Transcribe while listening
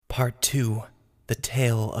Part 2. The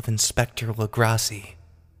Tale of Inspector Legrassi.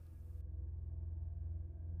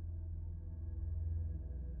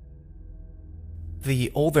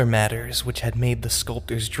 The older matters which had made the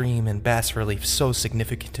sculptor's dream in bas-relief so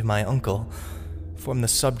significant to my uncle formed the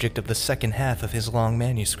subject of the second half of his long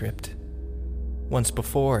manuscript. Once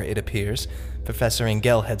before, it appears, Professor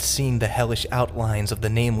Engel had seen the hellish outlines of the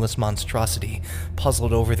nameless monstrosity,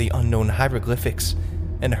 puzzled over the unknown hieroglyphics,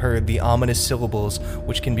 and heard the ominous syllables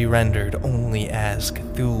which can be rendered only as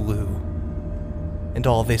Cthulhu. And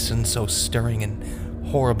all this in so stirring and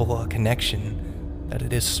horrible a connection that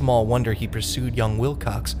it is small wonder he pursued young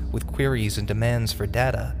Wilcox with queries and demands for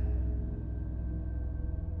data.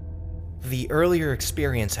 The earlier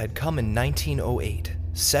experience had come in 1908,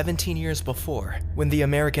 17 years before, when the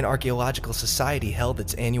American Archaeological Society held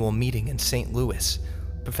its annual meeting in St. Louis.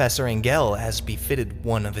 Professor Engel, as befitted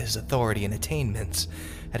one of his authority and attainments,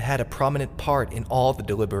 had had a prominent part in all the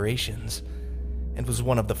deliberations, and was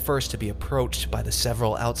one of the first to be approached by the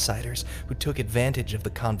several outsiders who took advantage of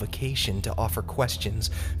the convocation to offer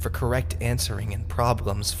questions for correct answering and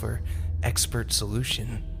problems for expert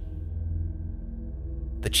solution.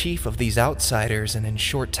 The chief of these outsiders, and in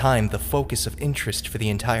short time the focus of interest for the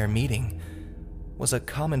entire meeting, was a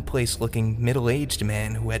commonplace-looking middle-aged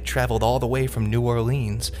man who had traveled all the way from New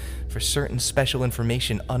Orleans for certain special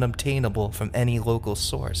information unobtainable from any local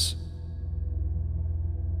source.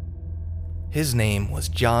 His name was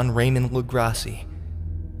John Raymond Legrassi,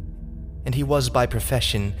 and he was by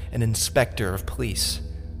profession an inspector of police.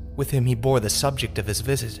 With him he bore the subject of his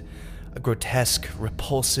visit, a grotesque,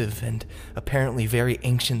 repulsive, and apparently very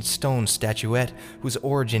ancient stone statuette whose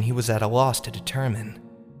origin he was at a loss to determine.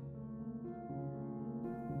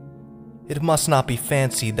 It must not be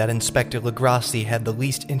fancied that Inspector Legrassi had the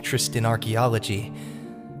least interest in archaeology.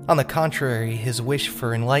 On the contrary, his wish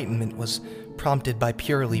for enlightenment was prompted by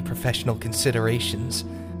purely professional considerations.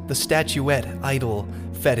 The statuette, idol,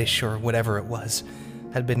 fetish, or whatever it was,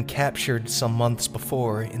 had been captured some months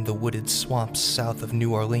before in the wooded swamps south of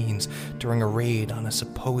New Orleans during a raid on a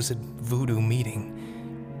supposed voodoo meeting.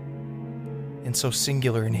 And so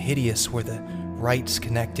singular and hideous were the rites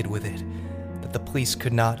connected with it, that the police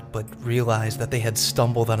could not but realize that they had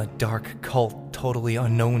stumbled on a dark cult totally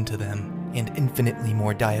unknown to them and infinitely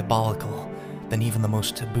more diabolical than even the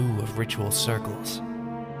most taboo of ritual circles.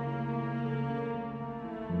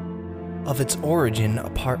 Of its origin,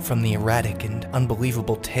 apart from the erratic and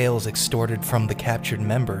unbelievable tales extorted from the captured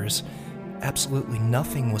members, absolutely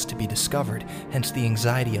nothing was to be discovered, hence the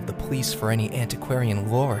anxiety of the police for any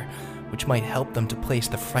antiquarian lore which might help them to place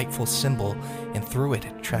the frightful symbol and through it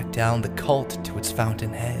track down the cult to its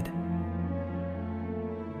fountainhead.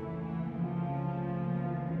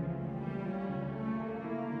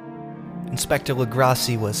 Inspector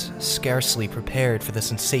Legrassi was scarcely prepared for the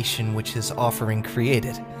sensation which his offering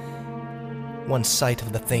created. One sight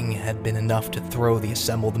of the thing had been enough to throw the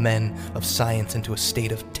assembled men of science into a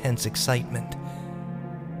state of tense excitement,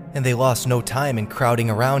 and they lost no time in crowding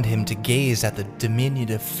around him to gaze at the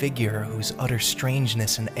diminutive figure whose utter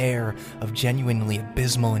strangeness and air of genuinely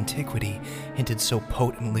abysmal antiquity hinted so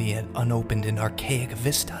potently at unopened and archaic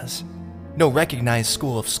vistas. No recognized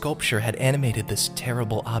school of sculpture had animated this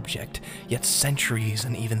terrible object, yet centuries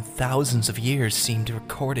and even thousands of years seemed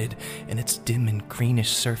recorded in its dim and greenish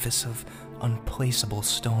surface of unplaceable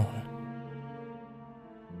stone.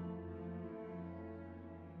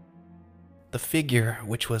 The figure,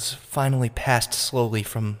 which was finally passed slowly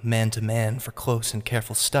from man to man for close and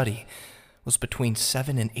careful study, was between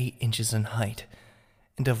 7 and 8 inches in height,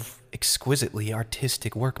 and of exquisitely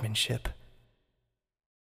artistic workmanship.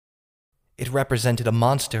 It represented a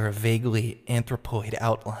monster of vaguely anthropoid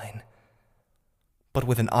outline, but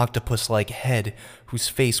with an octopus-like head whose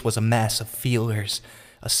face was a mass of feelers,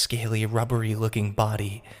 a scaly, rubbery-looking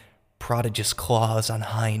body, prodigious claws on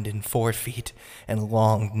hind and forefeet, and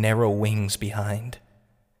long, narrow wings behind.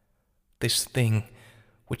 This thing,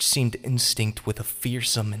 which seemed instinct with a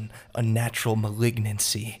fearsome and unnatural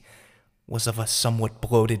malignancy, was of a somewhat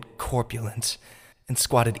bloated corpulence, and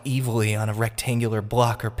squatted evilly on a rectangular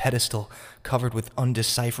block or pedestal covered with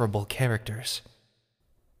undecipherable characters.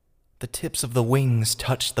 The tips of the wings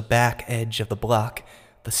touched the back edge of the block,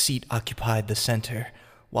 the seat occupied the center,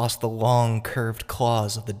 whilst the long, curved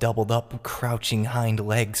claws of the doubled-up, crouching hind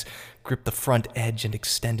legs gripped the front edge and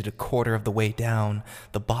extended a quarter of the way down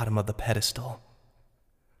the bottom of the pedestal.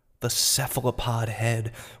 The cephalopod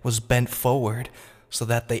head was bent forward so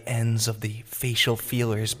that the ends of the facial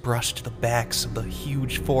feelers brushed the backs of the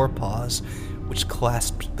huge forepaws which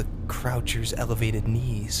clasped the croucher's elevated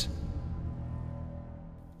knees.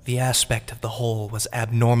 The aspect of the whole was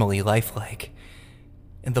abnormally lifelike,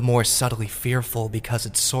 and the more subtly fearful because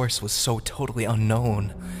its source was so totally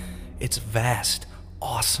unknown. Its vast,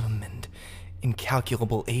 awesome, and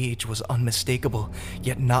incalculable age was unmistakable,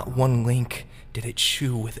 yet not one link did it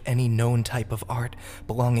shew with any known type of art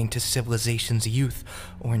belonging to civilization's youth,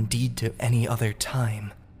 or indeed to any other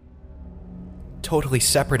time. Totally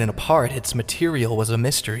separate and apart, its material was a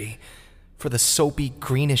mystery, for the soapy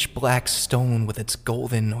greenish-black stone with its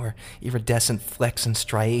golden or iridescent flecks and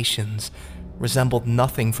striations resembled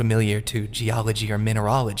nothing familiar to geology or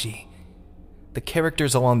mineralogy. The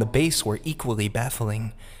characters along the base were equally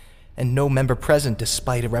baffling, and no member present,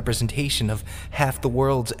 despite a representation of half the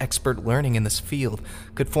world's expert learning in this field,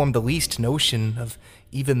 could form the least notion of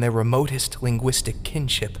even their remotest linguistic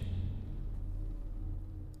kinship.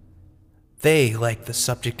 They, like the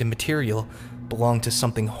subject and material, belonged to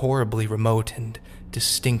something horribly remote and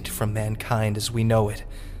distinct from mankind as we know it,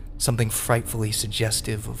 something frightfully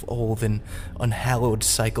suggestive of old and unhallowed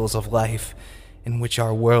cycles of life in which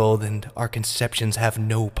our world and our conceptions have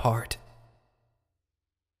no part.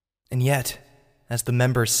 And yet, as the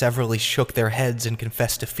members severally shook their heads and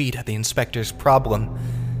confessed defeat at the inspector's problem,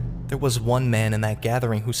 there was one man in that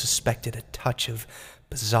gathering who suspected a touch of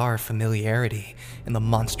bizarre familiarity in the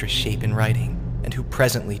monstrous shape in writing, and who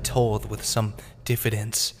presently told with some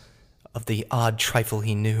diffidence of the odd trifle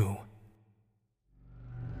he knew.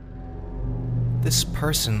 This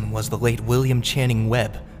person was the late William Channing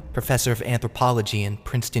Webb, professor of anthropology in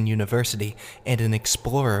Princeton University and an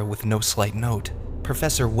explorer with no slight note.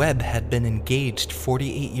 Professor Webb had been engaged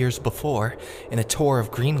 48 years before in a tour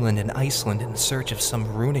of Greenland and Iceland in search of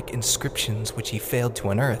some runic inscriptions which he failed to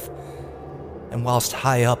unearth, and whilst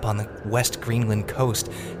high up on the West Greenland coast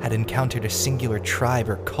had encountered a singular tribe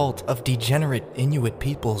or cult of degenerate Inuit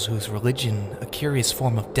peoples whose religion, a curious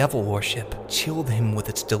form of devil worship, chilled him with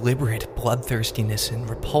its deliberate bloodthirstiness and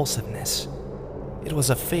repulsiveness. It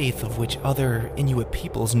was a faith of which other Inuit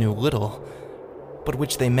peoples knew little, but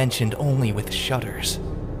which they mentioned only with shudders,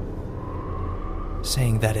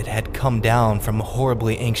 saying that it had come down from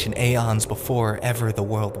horribly ancient aeons before ever the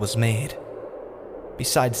world was made.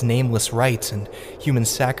 Besides nameless rites and human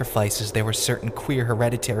sacrifices, there were certain queer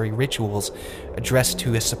hereditary rituals addressed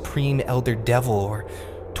to a supreme elder devil or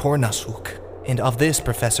Tornasuk, and of this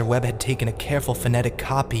Professor Webb had taken a careful phonetic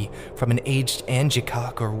copy from an aged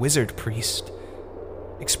Angikok or wizard priest,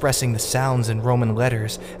 expressing the sounds in Roman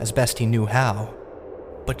letters as best he knew how.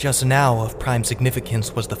 But just now of prime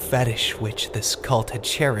significance was the fetish which this cult had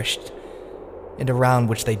cherished, and around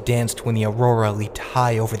which they danced when the aurora leaped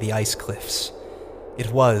high over the ice cliffs.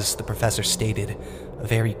 It was, the professor stated, a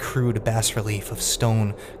very crude bas-relief of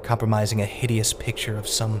stone comprising a hideous picture of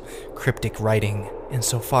some cryptic writing, and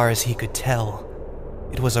so far as he could tell,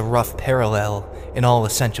 it was a rough parallel in all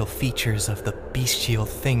essential features of the bestial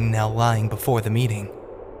thing now lying before the meeting.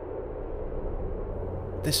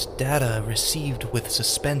 This data, received with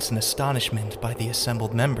suspense and astonishment by the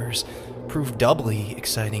assembled members, proved doubly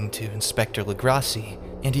exciting to Inspector Legrassi,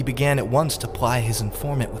 and he began at once to ply his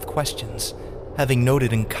informant with questions. Having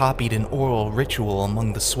noted and copied an oral ritual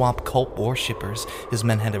among the swamp cult worshippers his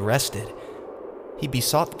men had arrested, he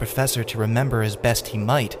besought the professor to remember as best he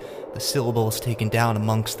might the syllables taken down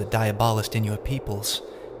amongst the diabolist Inuit peoples.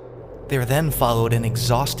 There then followed an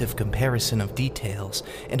exhaustive comparison of details,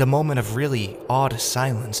 and a moment of really awed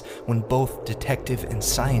silence when both detective and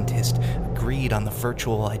scientist agreed on the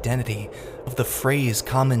virtual identity of the phrase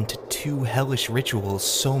common to two hellish rituals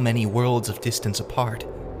so many worlds of distance apart.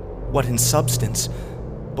 What in substance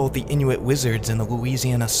both the Inuit wizards and the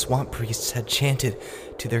Louisiana swamp priests had chanted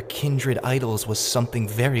to their kindred idols was something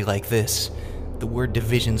very like this, the word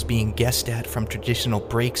divisions being guessed at from traditional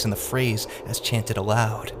breaks in the phrase as chanted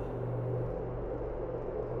aloud.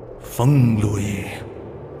 Funglui,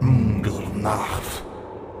 Mglnaf,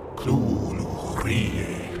 Klulu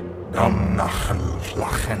Rie, Damnachel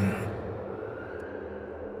Lachen.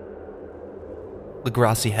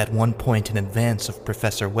 Legrassi had 1 point in advance of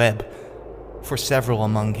Professor Webb, for several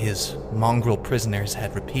among his mongrel prisoners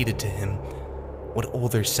had repeated to him what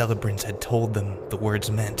older celebrants had told them the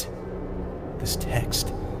words meant. This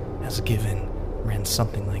text, as given, ran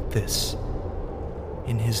something like this.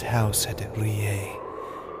 In his house at Rie,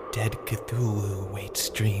 dead Cthulhu waits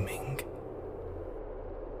dreaming.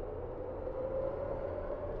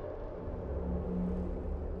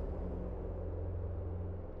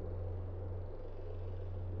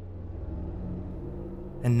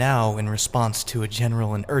 And now, in response to a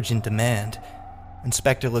general and urgent demand,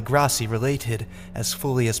 Inspector Legrassi related as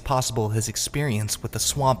fully as possible his experience with the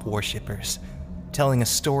swamp worshippers, telling a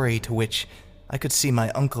story to which I could see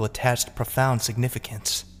my uncle attached profound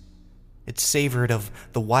significance. It savored of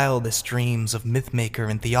the wildest dreams of mythmaker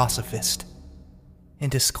and theosophist,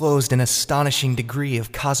 and disclosed an astonishing degree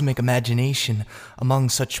of cosmic imagination among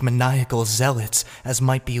such maniacal zealots as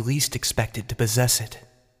might be least expected to possess it.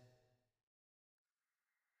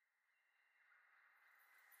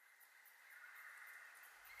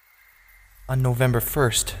 On November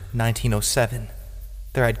 1st, 1907,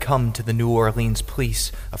 there had come to the New Orleans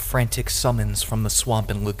police a frantic summons from the swamp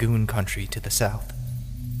and lagoon country to the south.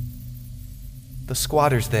 The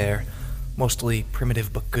squatters there, mostly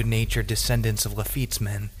primitive but good-natured descendants of Lafitte's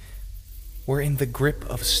men, were in the grip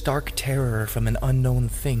of stark terror from an unknown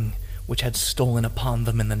thing which had stolen upon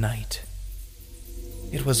them in the night.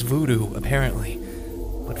 It was voodoo, apparently,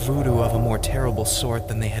 but voodoo of a more terrible sort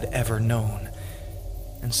than they had ever known,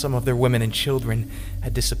 and some of their women and children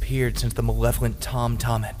had disappeared since the malevolent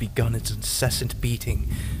tom-tom had begun its incessant beating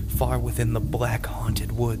far within the black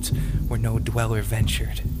haunted woods where no dweller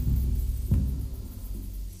ventured.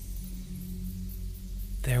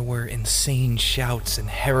 There were insane shouts and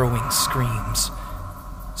harrowing screams,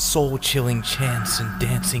 soul-chilling chants and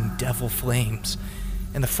dancing devil flames,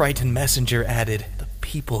 and the frightened messenger added, the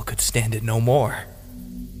people could stand it no more.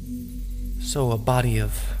 So a body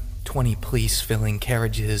of 20 police-filling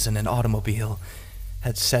carriages and an automobile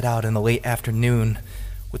had set out in the late afternoon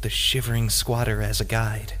with the shivering squatter as a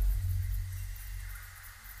guide.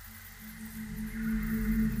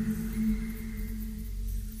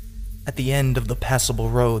 At the end of the passable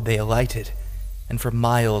road they alighted, and for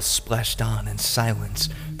miles splashed on in silence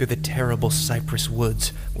through the terrible cypress woods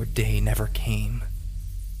where day never came.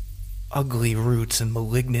 Ugly roots and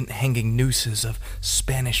malignant hanging nooses of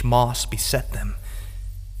Spanish moss beset them,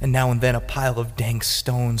 and now and then a pile of dank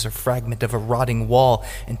stones or fragment of a rotting wall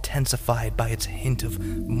intensified by its hint of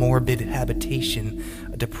morbid habitation,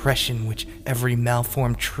 a depression which every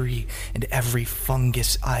malformed tree and every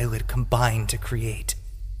fungus islet combined to create.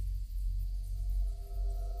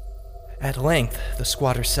 At length, the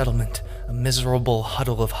squatter settlement, a miserable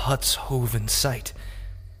huddle of huts hove in sight,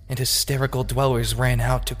 and hysterical dwellers ran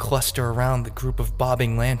out to cluster around the group of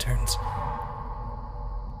bobbing lanterns.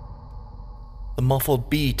 The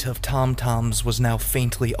muffled beat of tom-toms was now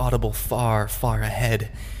faintly audible far, far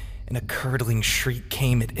ahead, and a curdling shriek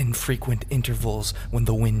came at infrequent intervals when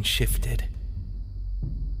the wind shifted.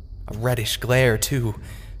 A reddish glare, too,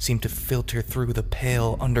 seemed to filter through the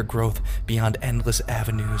pale undergrowth beyond endless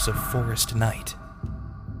avenues of forest night.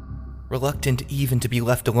 Reluctant even to be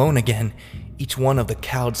left alone again, each one of the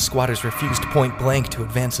cowed squatters refused point-blank to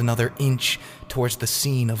advance another inch towards the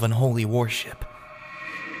scene of unholy worship.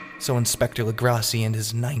 So Inspector Legrassi and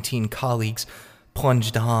his 19 colleagues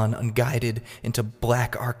plunged on, unguided, into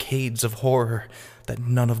black arcades of horror that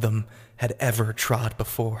none of them had ever trod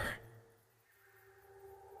before.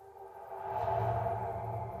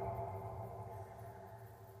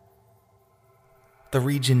 The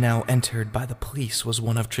region now entered by the police was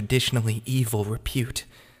one of traditionally evil repute,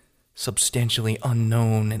 substantially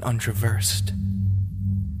unknown and untraversed.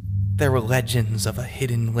 There were legends of a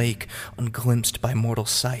hidden lake unglimpsed by mortal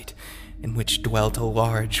sight, in which dwelt a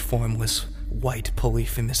large, formless, white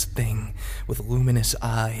polyphemus thing with luminous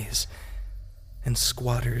eyes, and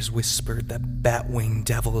squatters whispered that bat-winged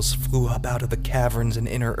devils flew up out of the caverns and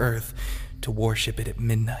inner earth to worship it at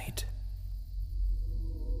midnight.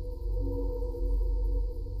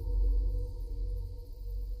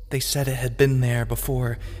 They said it had been there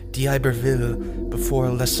before d'Iberville, before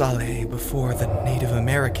La Salle, before the Native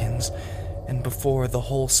Americans, and before the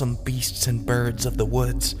wholesome beasts and birds of the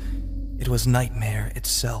woods. It was nightmare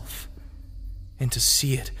itself, and to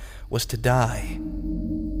see it was to die.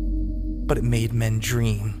 But it made men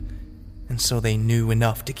dream, and so they knew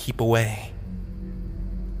enough to keep away.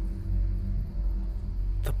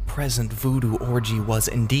 The present voodoo orgy was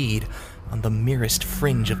indeed on the merest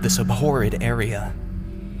fringe of this abhorred area.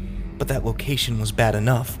 But that location was bad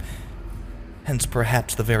enough, hence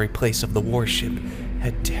perhaps the very place of the worship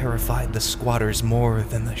had terrified the squatters more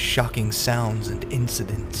than the shocking sounds and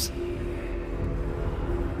incidents.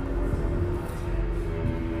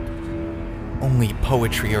 Only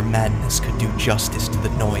poetry or madness could do justice to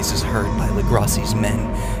the noises heard by Legrassi's men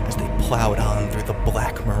as they plowed on through the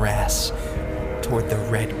black morass toward the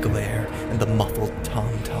red glare and the muffled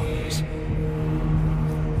tom-toms.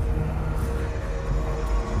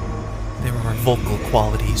 There are vocal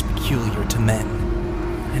qualities peculiar to men,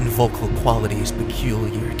 and vocal qualities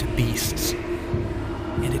peculiar to beasts,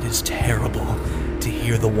 and it is terrible to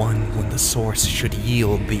hear the one when the source should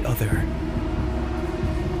yield the other.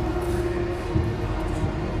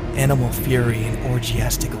 animal fury and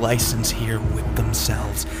orgiastic license here whipped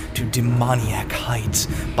themselves to demoniac heights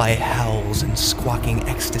by howls and squawking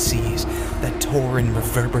ecstasies that tore and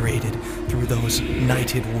reverberated through those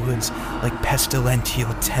nighted woods like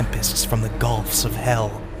pestilential tempests from the gulfs of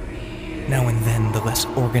hell. Now and then the less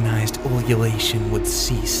organized ululation would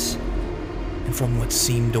cease, and from what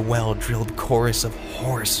seemed a well-drilled chorus of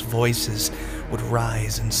hoarse voices would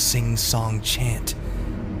rise and sing-song chant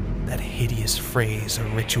that hideous phrase or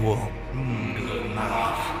ritual.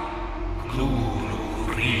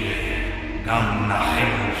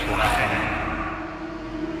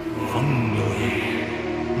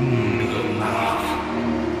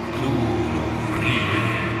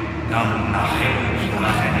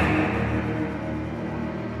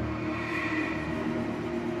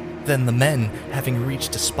 Then the men, having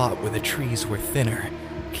reached a spot where the trees were thinner,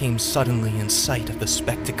 came suddenly in sight of the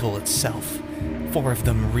spectacle itself. 4 of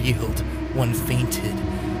them reeled, 1 fainted,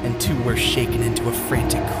 and 2 were shaken into a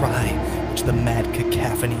frantic cry, which the mad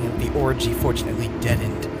cacophony of the orgy fortunately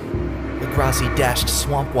deadened. Legrassi dashed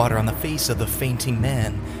swamp water on the face of the fainting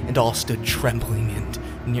man, and all stood trembling and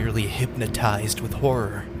nearly hypnotized with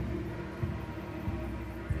horror.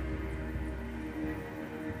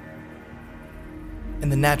 In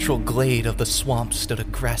the natural glade of the swamp stood a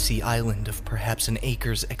grassy island of perhaps an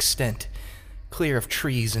acre's extent, clear of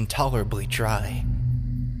trees and tolerably dry.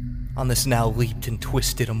 On this now leaped and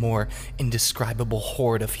twisted a more indescribable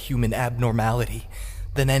horde of human abnormality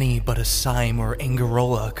than any but a Sime or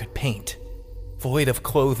Angarola could paint. Void of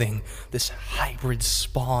clothing, this hybrid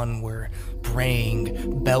spawn were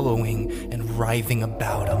braying, bellowing, and writhing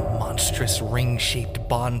about a monstrous ring-shaped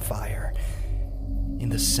bonfire, in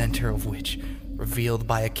the center of which, revealed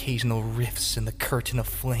by occasional rifts in the curtain of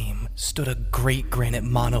flame, stood a great granite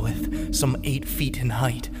monolith some 8 feet in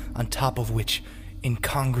height, on top of which,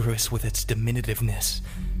 incongruous with its diminutiveness,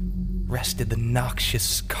 rested the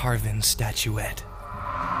noxious carven statuette.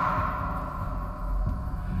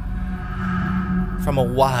 From a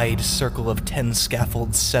wide circle of 10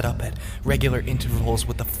 scaffolds set up at regular intervals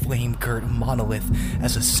with the flame-girt monolith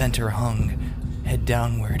as a center hung, head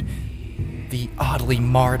downward, the oddly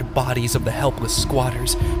marred bodies of the helpless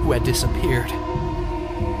squatters who had disappeared.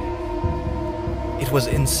 It was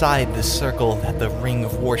inside this circle that the ring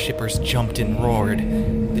of worshippers jumped and roared,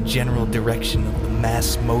 the general direction of the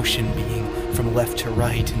mass motion being from left to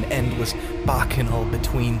right, an endless bacchanal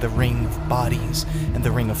between the ring of bodies and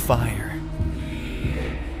the ring of fire.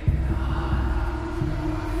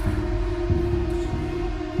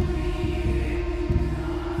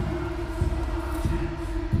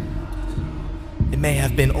 It may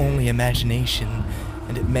have been only imagination,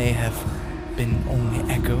 and it may have been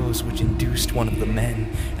only echoes which induced one of the men,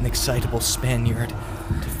 an excitable Spaniard,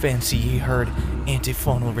 to fancy he heard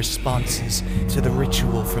antiphonal responses to the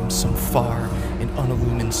ritual from some far and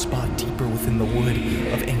unillumined spot deeper within the wood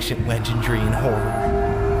of ancient legendary and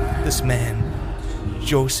horror. This man,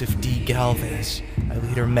 Joseph D. Galvez, I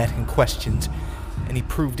later met and questioned, and he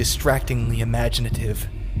proved distractingly imaginative.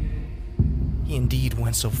 He indeed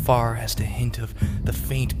went so far as to hint of the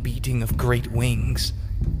faint beating of great wings,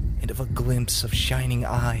 and of a glimpse of shining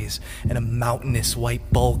eyes and a mountainous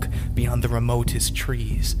white bulk beyond the remotest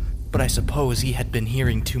trees, but I suppose he had been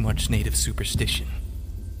hearing too much native superstition.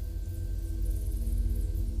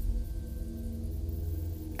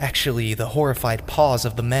 Actually, the horrified pause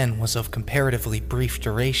of the men was of comparatively brief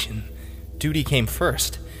duration. Duty came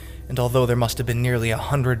first, and although there must have been nearly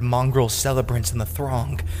 100 mongrel celebrants in the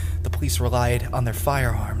throng, the police relied on their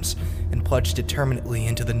firearms and plunged determinedly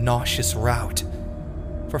into the nauseous rout.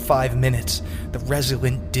 For 5 minutes, the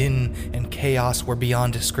resonant din and chaos were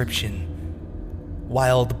beyond description.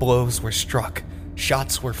 Wild blows were struck,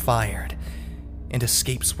 shots were fired, and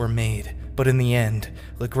escapes were made, but in the end,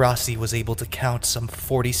 Legrassi was able to count some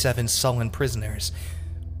 47 sullen prisoners,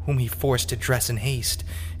 whom he forced to dress in haste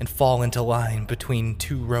and fall into line between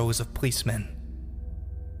 2 rows of policemen.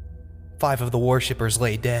 5 of the worshippers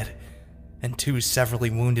lay dead, and 2 severely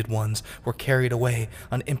wounded ones were carried away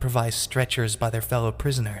on improvised stretchers by their fellow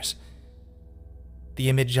prisoners. The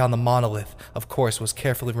image on the monolith, of course, was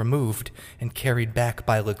carefully removed and carried back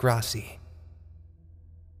by Legrassi.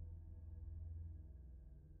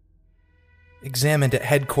 Examined at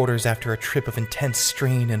headquarters after a trip of intense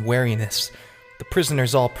strain and wariness, the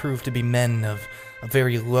prisoners all proved to be men of a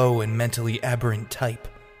very low and mentally aberrant type.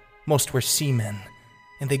 Most were seamen,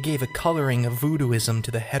 and they gave a coloring of voodooism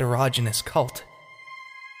to the heterogeneous cult.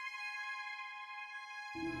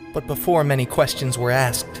 But before many questions were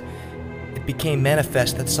asked, it became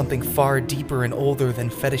manifest that something far deeper and older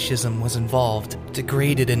than fetishism was involved.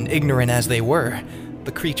 Degraded and ignorant as they were,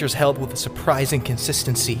 The creatures held with a surprising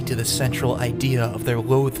consistency to the central idea of their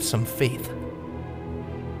loathsome faith.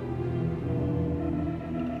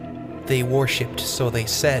 They worshipped, so they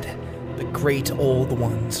said, the great old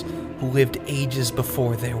ones who lived ages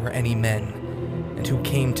before there were any men, and who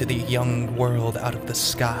came to the young world out of the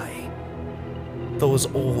sky.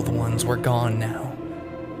 Those old ones were gone now,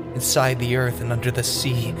 inside the earth and under the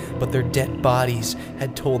sea, but their dead bodies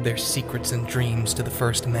had told their secrets and dreams to the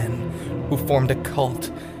first men, who formed a cult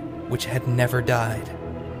which had never died.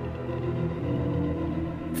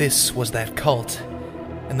 This was that cult,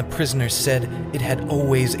 and the prisoners said it had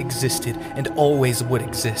always existed and always would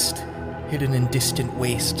exist, hidden in distant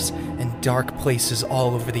wastes and dark places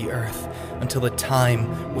all over the earth, until the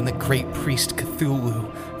time when the great priest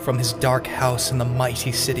Cthulhu, from his dark house in the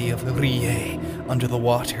mighty city of Rie under the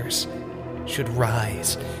waters, should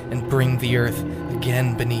rise and bring the earth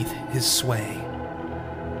again beneath his sway.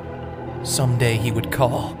 Someday he would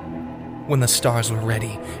call, when the stars were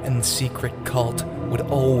ready, and the secret cult would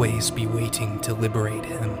always be waiting to liberate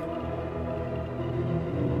him.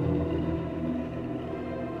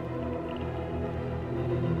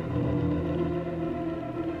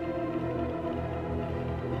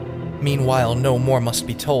 Meanwhile, no more must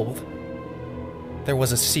be told. There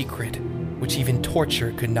was a secret which even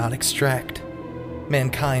torture could not extract.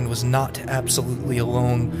 Mankind was not absolutely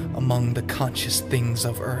alone among the conscious things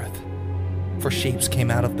of Earth, for shapes came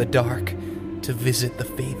out of the dark to visit the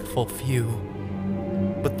faithful few.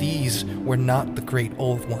 But these were not the great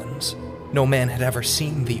old ones. No man had ever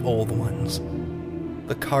seen the old ones.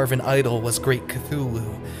 The carven idol was great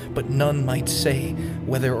Cthulhu, but none might say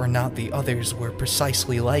whether or not the others were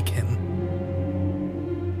precisely like him.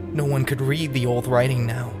 No one could read the old writing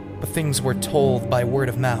now, but things were told by word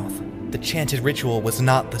of mouth. The chanted ritual was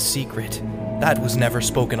not the secret. That was never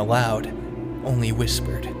spoken aloud, only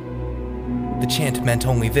whispered. The chant meant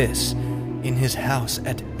only this: in his house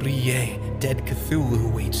at Rie, dead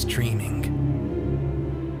Cthulhu waits dreaming.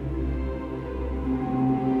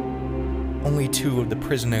 Only 2 of the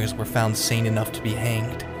prisoners were found sane enough to be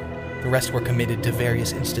hanged. The rest were committed to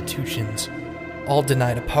various institutions. All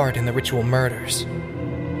denied a part in the ritual murders,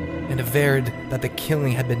 and averred that the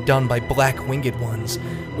killing had been done by black winged ones,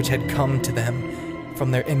 which had come to them from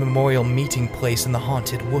their immemorial meeting place in the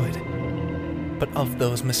haunted wood. But of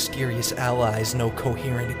those mysterious allies, no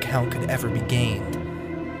coherent account could ever be gained.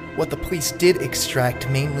 What the police did extract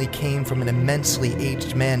mainly came from an immensely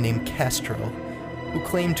aged man named Castro, who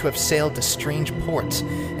claimed to have sailed to strange ports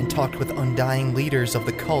and talked with undying leaders of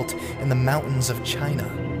the cult in the mountains of China.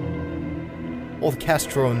 Old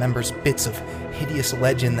Castro remembers bits of hideous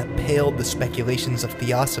legend that paled the speculations of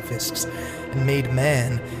theosophists and made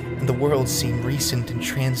man and the world seem recent and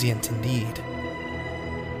transient indeed.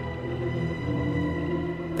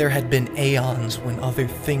 There had been aeons when other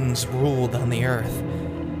things ruled on the earth,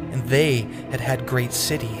 and they had had great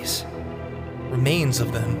cities. Remains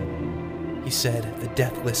of them, he said the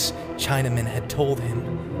deathless Chinaman had told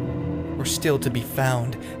him, were still to be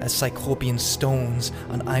found as cyclopean stones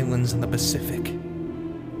on islands in the Pacific.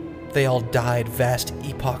 They all died vast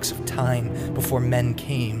epochs of time before men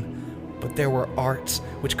came, but there were arts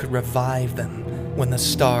which could revive them when the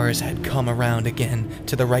stars had come around again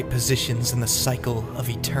to the right positions in the cycle of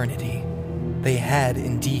eternity. They had,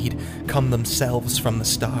 indeed, come themselves from the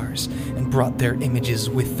stars and brought their images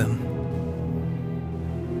with them.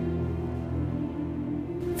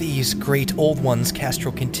 These great old ones,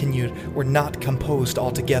 Castro continued, were not composed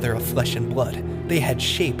altogether of flesh and blood. They had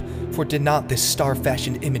shape, for did not this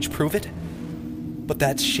star-fashioned image prove it? But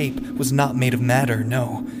that shape was not made of matter,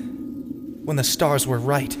 no. When the stars were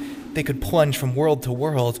right, they could plunge from world to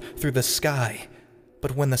world through the sky.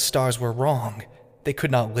 But when the stars were wrong, they could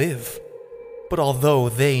not live. But although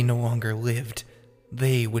they no longer lived,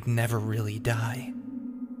 they would never really die.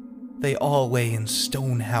 They all lay in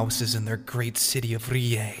stone houses in their great city of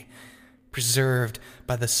Rie, preserved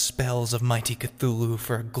by the spells of mighty Cthulhu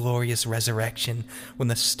for a glorious resurrection when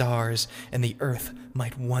the stars and the earth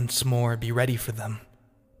might once more be ready for them.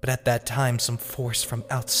 But at that time some force from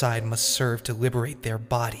outside must serve to liberate their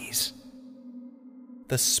bodies.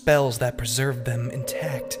 The spells that preserved them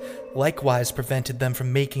intact likewise prevented them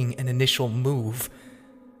from making an initial move,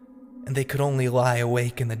 and they could only lie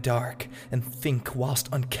awake in the dark and think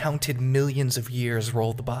whilst uncounted millions of years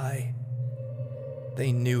rolled by.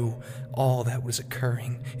 They knew all that was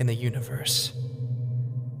occurring in the universe,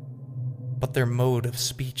 but their mode of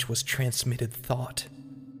speech was transmitted thought.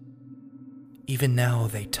 Even now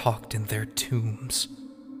they talked in their tombs.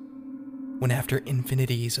 When after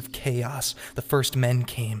infinities of chaos the first men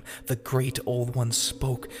came, the great old ones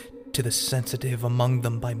spoke to the sensitive among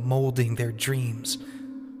them by molding their dreams,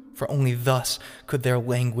 for only thus could their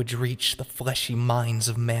language reach the fleshy minds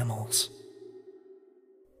of mammals.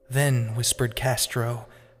 Then, whispered Castro,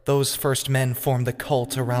 those first men formed the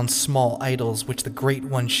cult around small idols which the Great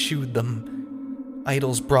One shewed them,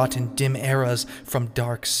 idols brought in dim eras from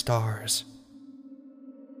dark stars.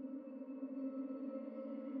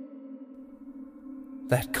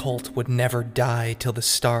 That cult would never die till the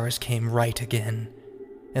stars came right again,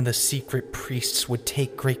 and the secret priests would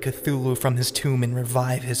take great Cthulhu from his tomb and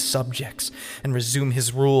revive his subjects and resume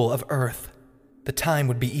his rule of Earth. The time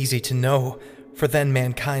would be easy to know, for then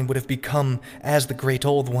mankind would have become as the great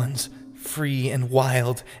old ones, free and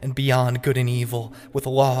wild and beyond good and evil, with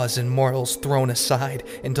laws and morals thrown aside,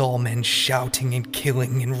 and all men shouting and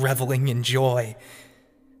killing and reveling in joy.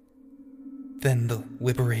 Then the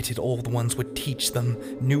liberated old ones would teach them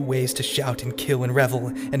new ways to shout and kill and revel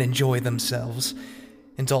and enjoy themselves,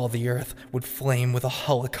 and all the earth would flame with a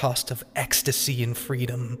holocaust of ecstasy and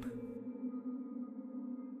freedom.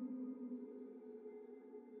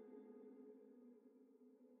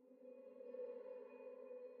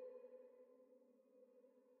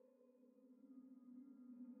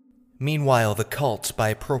 Meanwhile, the cult, by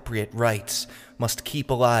appropriate rites, must keep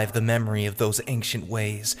alive the memory of those ancient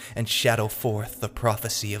ways and shadow forth the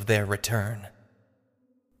prophecy of their return.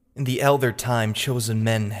 In the elder time, chosen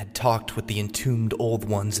men had talked with the entombed old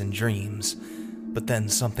ones in dreams, but then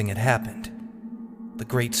something had happened. The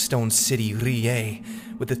great stone city Rie,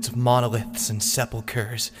 with its monoliths and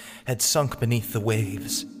sepulchres, had sunk beneath the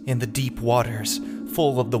waves, in the deep waters,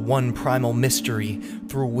 full of the one primal mystery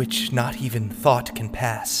through which not even thought can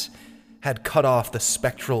pass, had cut off the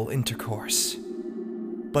spectral intercourse.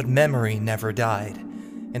 But memory never died,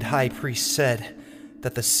 and High Priest said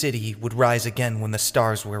that the city would rise again when the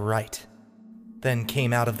stars were right. Then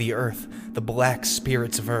came out of the earth the black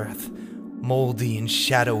spirits of earth, moldy and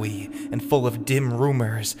shadowy and full of dim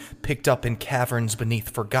rumors picked up in caverns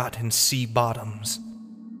beneath forgotten sea bottoms.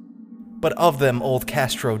 But of them old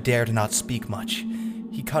Castro dared not speak much.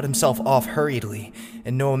 He cut himself off hurriedly,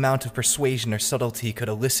 and no amount of persuasion or subtlety could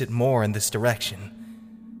elicit more in this direction.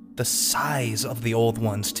 The size of the old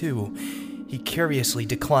ones, too, he curiously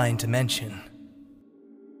declined to mention.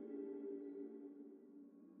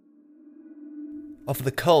 Of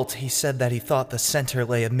the cult, he said that he thought the center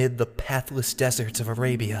lay amid the pathless deserts of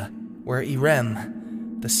Arabia, where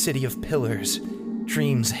Irem, the city of pillars,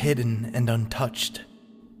 dreams hidden and untouched.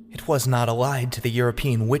 It was not allied to the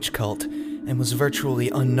European witch cult, and was virtually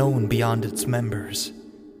unknown beyond its members.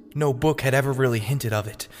 No book had ever really hinted of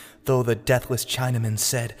it, though the deathless Chinaman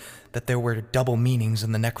said that there were double meanings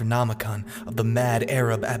in the Necronomicon of the mad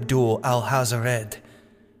Arab Abdul al-Hazared,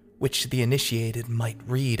 which the initiated might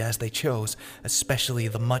read as they chose, especially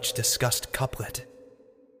the much-discussed couplet.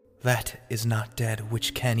 That is not dead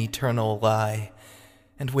which can eternal lie,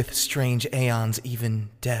 and with strange aeons even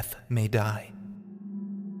death may die.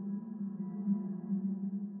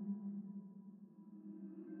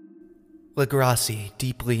 Legrassi,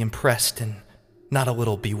 deeply impressed and not a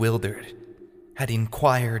little bewildered, had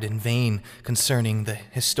inquired in vain concerning the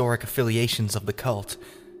historic affiliations of the cult.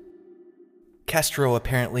 Castro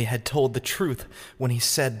apparently had told the truth when he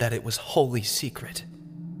said that it was wholly secret.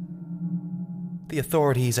 The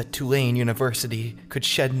authorities at Tulane University could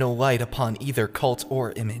shed no light upon either cult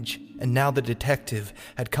or image, and now the detective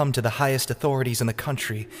had come to the highest authorities in the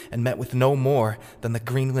country and met with no more than the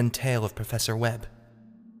Greenland tale of Professor Webb.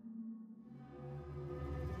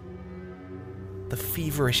 The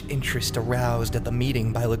feverish interest aroused at the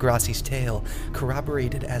meeting by Legrassi's tale,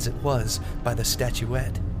 corroborated as it was by the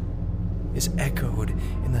statuette, is echoed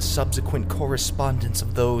in the subsequent correspondence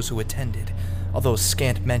of those who attended, although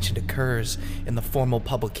scant mention occurs in the formal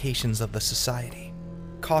publications of the society.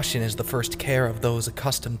 Caution is the first care of those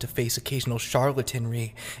accustomed to face occasional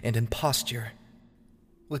charlatanry and imposture.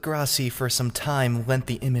 Legrassi for some time lent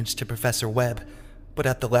the image to Professor Webb, but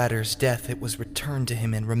at the latter's death it was returned to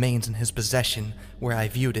him and remains in his possession, where I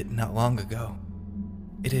viewed it not long ago.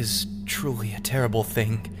 It is truly a terrible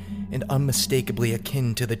thing, and unmistakably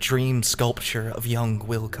akin to the dream sculpture of young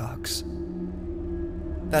Wilcox.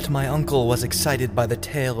 That my uncle was excited by the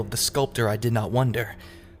tale of the sculptor I did not wonder,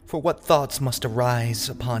 for what thoughts must arise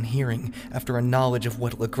upon hearing, after a knowledge of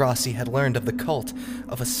what Legrassi had learned of the cult,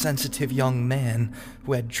 of a sensitive young man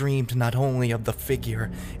who had dreamed not only of the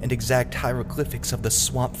figure and exact hieroglyphics of the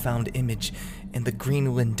swamp-found image in the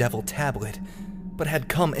Greenland Devil tablet, but had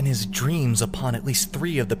come in his dreams upon at least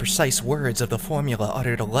 3 of the precise words of the formula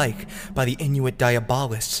uttered alike by the Inuit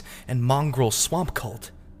Diabolists and mongrel swamp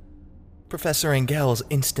cult. Professor Engel's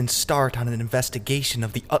instant start on an investigation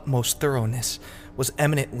of the utmost thoroughness was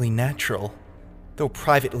eminently natural, though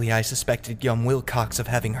privately I suspected young Wilcox of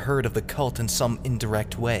having heard of the cult in some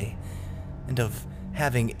indirect way, and of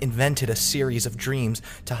having invented a series of dreams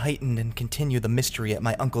to heighten and continue the mystery at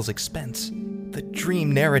my uncle's expense. The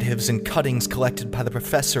dream narratives and cuttings collected by the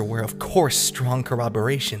professor were of course strong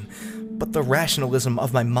corroboration, but the rationalism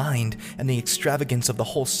of my mind and the extravagance of the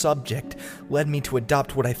whole subject led me to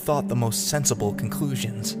adopt what I thought the most sensible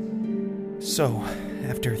conclusions. So,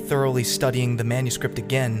 after thoroughly studying the manuscript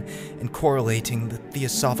again and correlating the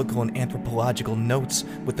theosophical and anthropological notes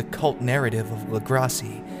with the cult narrative of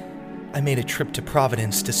Legrassi, I made a trip to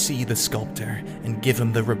Providence to see the sculptor and give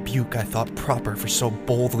him the rebuke I thought proper for so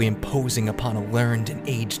boldly imposing upon a learned and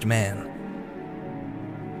aged man.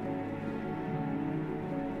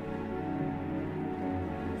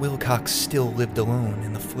 Wilcox still lived alone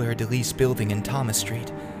in the Fleur-de-Lis building in Thomas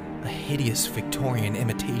Street, a hideous Victorian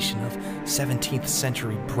imitation of 17th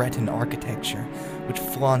century Breton architecture which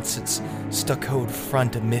flaunts its stuccoed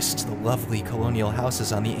front amidst the lovely colonial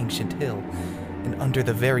houses on the ancient hill, and under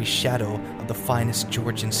the very shadow of the finest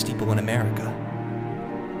Georgian steeple in America.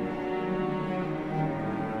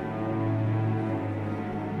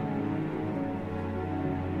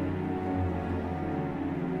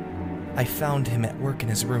 I found him at work in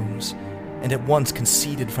his rooms, and at once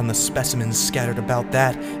conceded from the specimens scattered about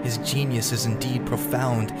that his genius is indeed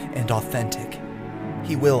profound and authentic.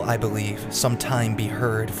 He will, I believe, sometime be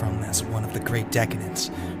heard from as one of the great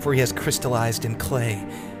decadents, for he has crystallized in clay,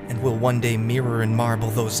 and will one day mirror in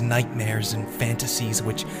marble those nightmares and fantasies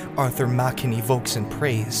which Arthur Machen evokes in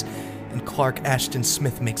praise, and Clark Ashton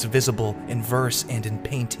Smith makes visible in verse and in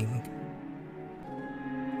painting.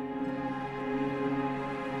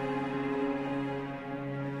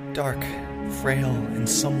 Dark, frail, and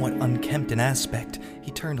somewhat unkempt in aspect,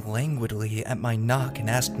 he turned languidly at my knock and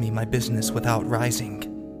asked me my business without rising.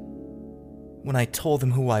 When I told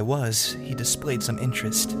him who I was, he displayed some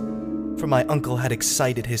interest, for my uncle had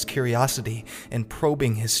excited his curiosity in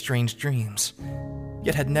probing his strange dreams,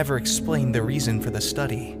 yet had never explained the reason for the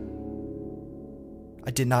study.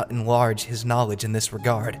 I did not enlarge his knowledge in this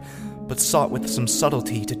regard, but sought with some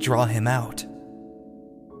subtlety to draw him out.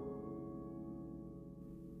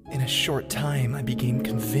 In a short time, I became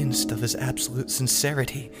convinced of his absolute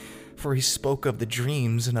sincerity, for he spoke of the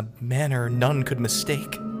dreams in a manner none could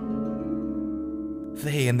mistake.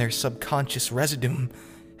 They and their subconscious residuum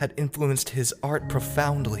had influenced his art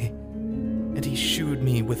profoundly, and he shewed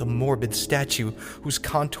me with a morbid statue whose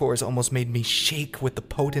contours almost made me shake with the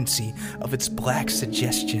potency of its black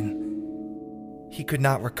suggestion. He could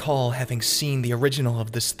not recall having seen the original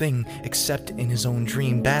of this thing except in his own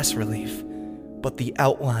dream bas-relief, but the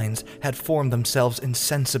outlines had formed themselves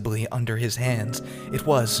insensibly under his hands. It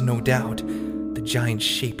was, no doubt, the giant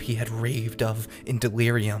shape he had raved of in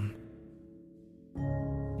delirium.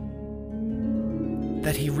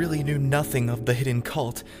 That he really knew nothing of the hidden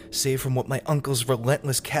cult, save from what my uncle's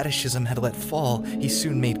relentless catechism had let fall, he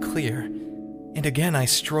soon made clear. And again I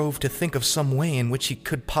strove to think of some way in which he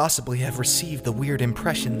could possibly have received the weird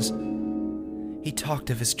impressions. He talked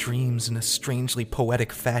of his dreams in a strangely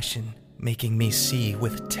poetic fashion, making me see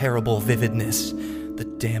with terrible vividness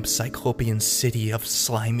the damp cyclopean city of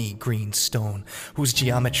slimy green stone, whose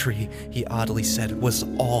geometry, he oddly said, was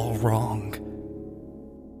all wrong.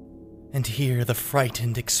 And here the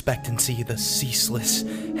frightened expectancy, the ceaseless,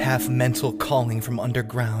 half-mental calling from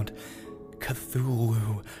underground,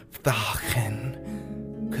 Cthulhu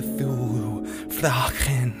Fdachen, Cthulhu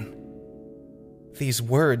Fdachen. These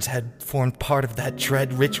words had formed part of that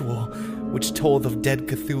dread ritual which told of dead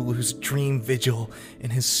Cthulhu's dream vigil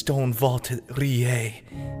in his stone vault at Rie,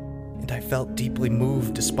 and I felt deeply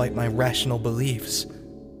moved despite my rational beliefs.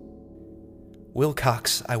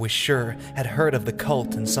 Wilcox, I was sure, had heard of the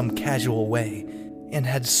cult in some casual way, and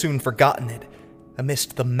had soon forgotten it,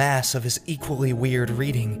 amidst the mass of his equally weird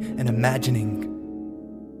reading and imagining.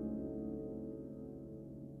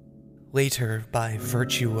 Later, by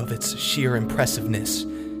virtue of its sheer impressiveness,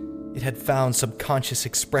 it had found subconscious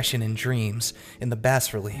expression in dreams, in the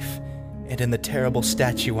bas-relief, and in the terrible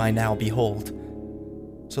statue I now behold,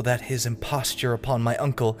 so that his imposture upon my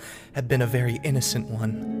uncle had been a very innocent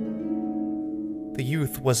one. The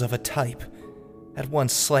youth was of a type, at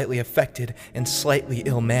once slightly affected and slightly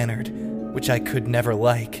ill-mannered, which I could never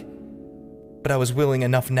like. But I was willing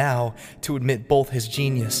enough now to admit both his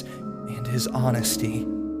genius and his honesty.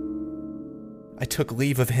 I took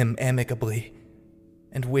leave of him amicably,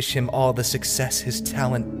 and wish him all the success his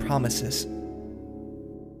talent promises.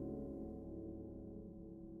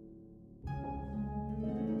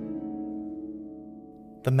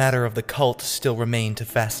 The matter of the cult still remained to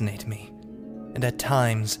fascinate me, and at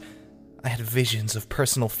times I had visions of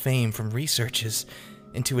personal fame from researches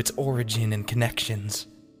into its origin and connections.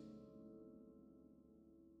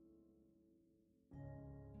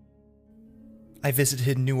 I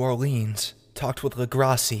visited New Orleans, talked with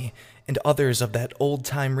Legrassi and others of that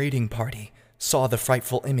old-time raiding party, saw the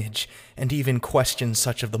frightful image, and even questioned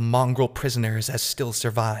such of the mongrel prisoners as still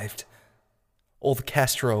survived. Old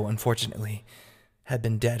Castro, unfortunately, had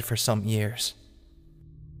been dead for some years.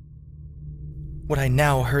 What I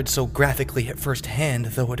now heard so graphically at first hand,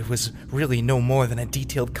 though it was really no more than a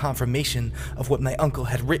detailed confirmation of what my uncle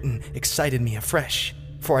had written, excited me afresh,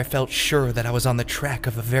 for I felt sure that I was on the track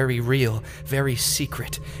of a very real, very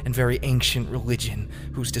secret, and very ancient religion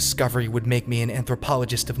whose discovery would make me an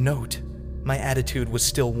anthropologist of note. My attitude was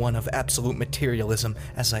still one of absolute materialism,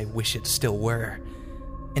 as I wish it still were,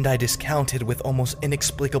 and I discounted with almost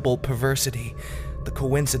inexplicable perversity the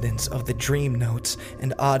coincidence of the dream notes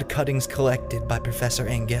and odd cuttings collected by Professor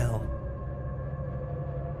Engel.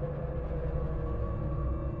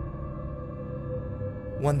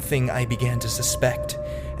 One thing I began to suspect,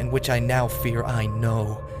 and which I now fear I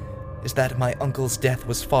know, is that my uncle's death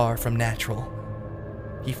was far from natural.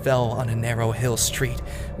 He fell on a narrow hill street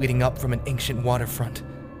leading up from an ancient waterfront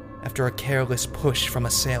after a careless push from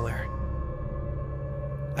a sailor.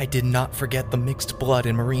 I did not forget the mixed blood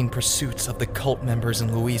and marine pursuits of the cult members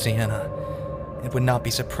in Louisiana, and would not be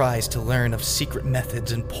surprised to learn of secret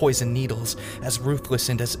methods and poison needles as ruthless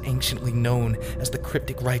and as anciently known as the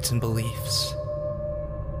cryptic rites and beliefs.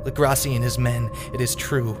 Legrassi and his men, it is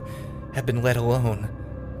true, have been let alone,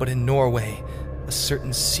 but in Norway, a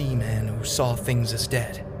certain seaman who saw things as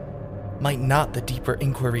dead. Might not the deeper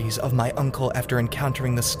inquiries of my uncle after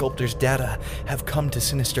encountering the sculptor's data have come to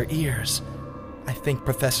sinister ears? I think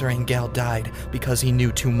Professor Engel died because he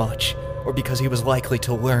knew too much, or because he was likely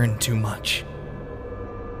to learn too much.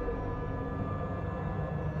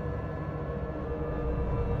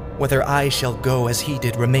 Whether I shall go as he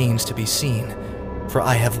did remains to be seen, for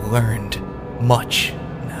I have learned much.